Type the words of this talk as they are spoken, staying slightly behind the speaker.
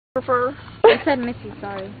Prefer. I said Missy,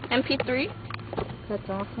 sorry. MP3. That's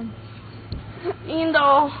awesome. Even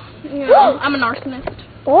though, you know, I'm a narcissist.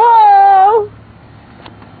 Whoa!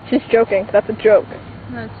 She's joking. That's a joke.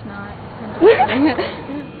 No, it's not.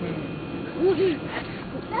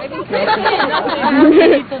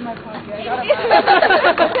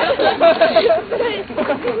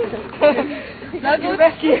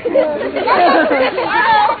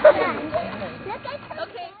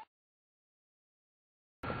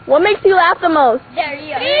 What makes you laugh the most? There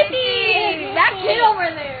you are. That kid over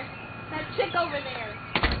there. That chick over there.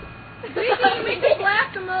 You make us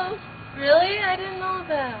laugh the most. Really? I didn't know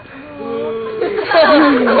that.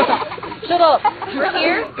 Shut up. We're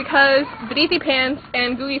here because Breezy Pants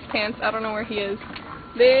and Googie's Pants, I don't know where he is,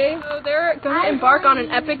 they're going to embark on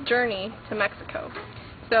an epic journey to Mexico.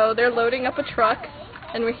 So they're loading up a truck,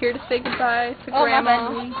 and we're here to say goodbye to Grandma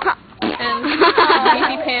and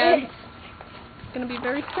Breezy Pants. It's going to be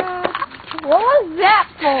very sad. What was that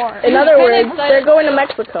for? In other words, they're going to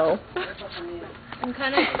Mexico. I'm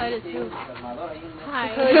kind of excited too.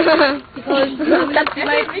 Hi. Because that's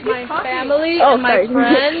my family and my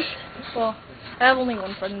friends. Well, I have only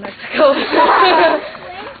one friend in Mexico.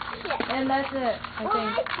 And that's it, I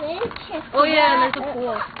think. Oh yeah, and there's a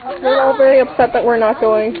pool. They're all very upset that we're not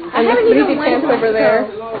going. And this Breezy Pants over there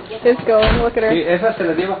is going. Look at her.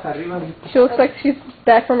 She looks like she's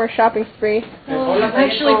back from her shopping spree.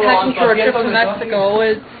 Actually, packing for a trip to Mexico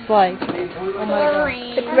is like, oh my god.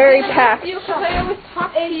 It's very packed.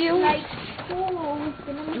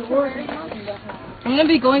 I'm gonna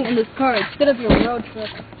be going in this car. It's gonna be a road trip.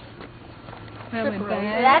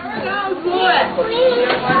 That sounds good.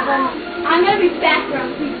 I'm going to be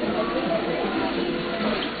background.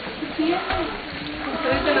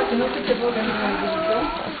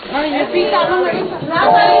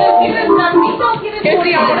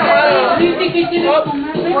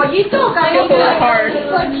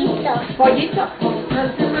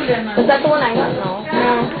 Is that the one I got? No.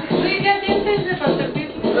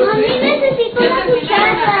 Mami, necesito una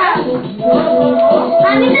cuchara.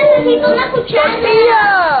 Mami, necesito una cuchara.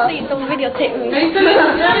 Please don't videotape me.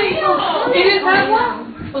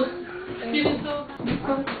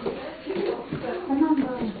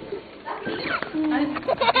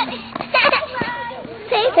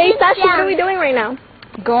 Hey, Sashi, what are we doing right now?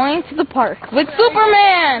 Going to the park with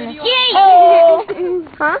Superman! Yay! Oh!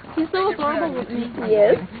 Huh? He's so adorable with me.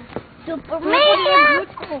 Yes. Superman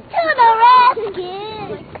to the rescue!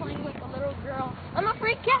 Like playing with a little girl. I'm a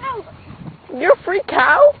freak cow. You're a free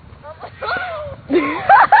cow? I'm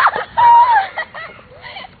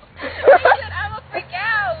a freak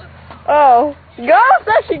cow. Oh. Go,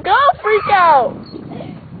 Sashi, go, freak out!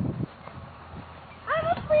 I'm a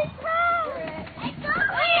free cow!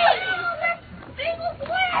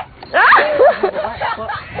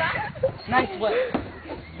 Nice whip.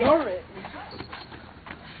 You're it.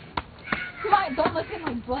 Come on, don't look at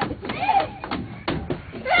my butt.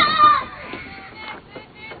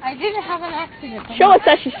 I didn't have an accident. Show us,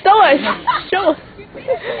 Sashi, show us! Show us!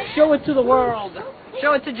 Show it to the world.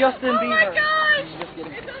 Show it to Justin Oh Bieber. my gosh!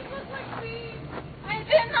 It does look like me. I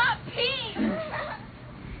did not pee.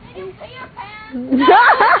 You pee your pants.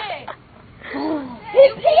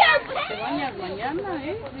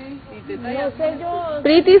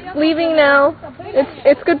 Preeti's leaving now.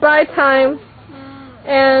 It's goodbye time.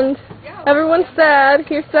 And everyone's sad.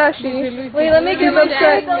 Here's Sashi. Wait, let me She's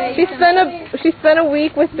upset. She spent a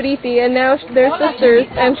week with Preeti, and now they're sisters,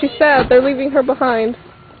 and she's sad. They're leaving her behind.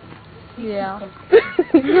 Yeah.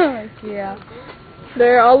 Yeah.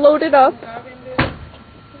 They're all loaded up.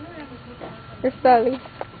 Here's Sally.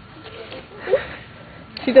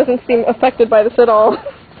 She doesn't seem affected by this at all.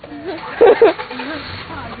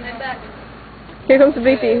 Here comes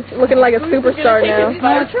Preeti, looking like a superstar now.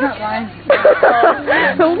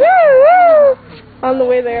 Woo, woo. On the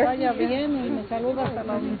way there.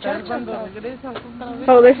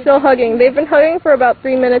 Oh, they're still hugging. They've been hugging for about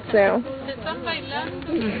 3 minutes now.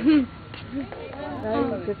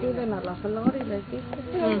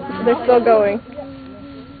 They're still going.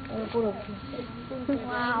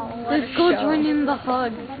 Wow. Let's go join in the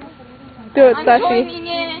hug. Do it, Sashi.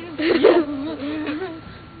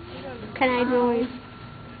 Can I join?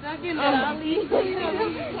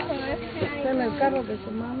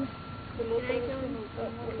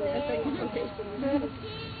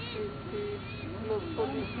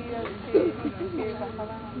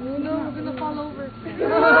 No, we're gonna fall over.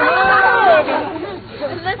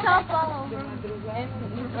 Let's all fall over.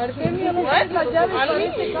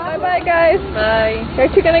 Bye bye, guys. Bye.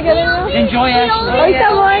 Aren't you gonna get in now? Enjoy, Ashley. Ahorita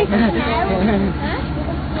voy.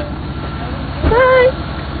 Bye.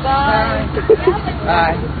 Bye.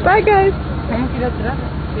 Bye. Bye, guys.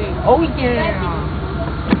 Oh, yeah.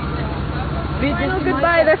 Final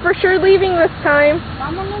goodbye. They're for sure leaving this time.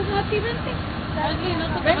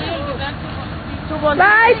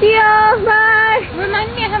 Bye, Theo. Bye.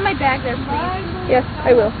 Remind me I have my bag there, please. Yes,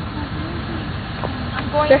 I will.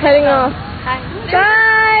 They're heading off.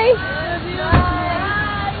 Bye.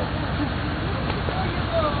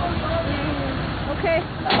 Okay.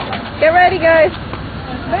 Get ready, guys.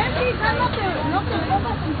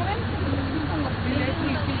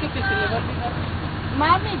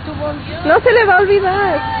 Mami, tu No se le va a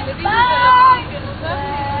olvidar.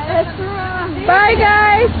 Bye,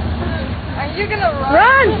 guys. Are you gonna run?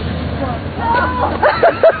 Run.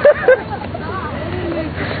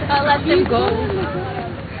 I'll let them go.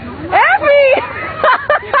 Effie!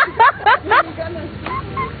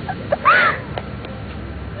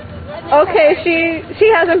 Okay, she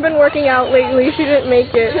hasn't been working out lately. She didn't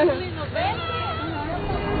make it.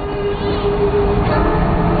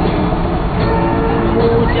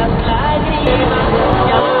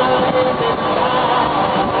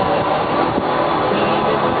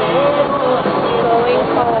 Going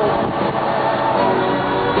home.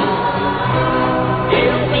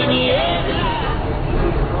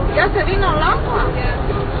 Ya se vino el agua.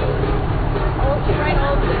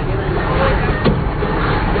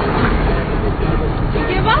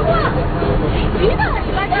 ¿Lleva agua? Mira,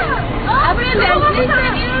 está allá. Ábrele al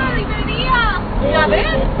Ya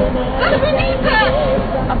ves, las venitas.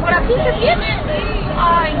 Por aquí se viene.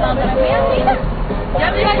 Ay, madre mía, mira. Ya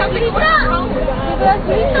mira la película.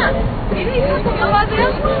 Mira, mira, hija, como va de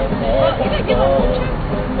agua. Mira, lleva mucho.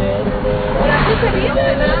 Por aquí se viene.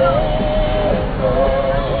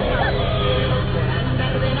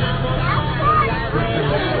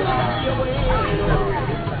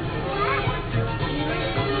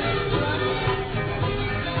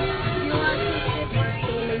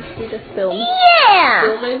 Film. Yeah!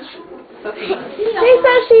 Hey,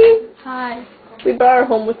 Sashi. Hi. We brought her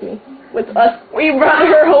home with me. With us. We brought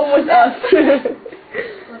her home with us.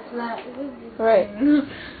 What's that? Alright.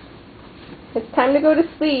 It's time to go to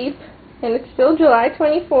sleep. And it's still July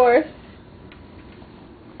 24th,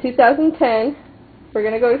 2010. We're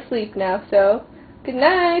gonna go to sleep now, so good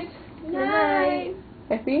night. Good night.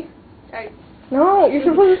 Effie? No, you're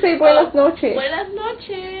supposed to say buenas noches. Buenas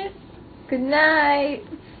noches. Good night.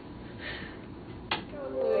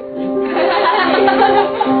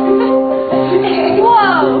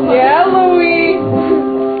 Whoa! Yeah, Louie.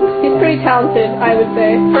 He's pretty talented, I would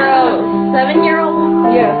say. For a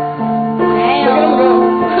 7-year-old? Yes. Damn.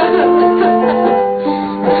 Look at him go.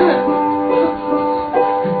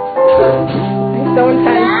 He's so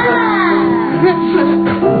intense.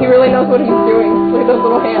 He really knows what he's doing. Look at those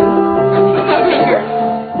little hands.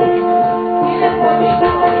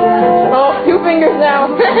 Oh, 2 fingers now.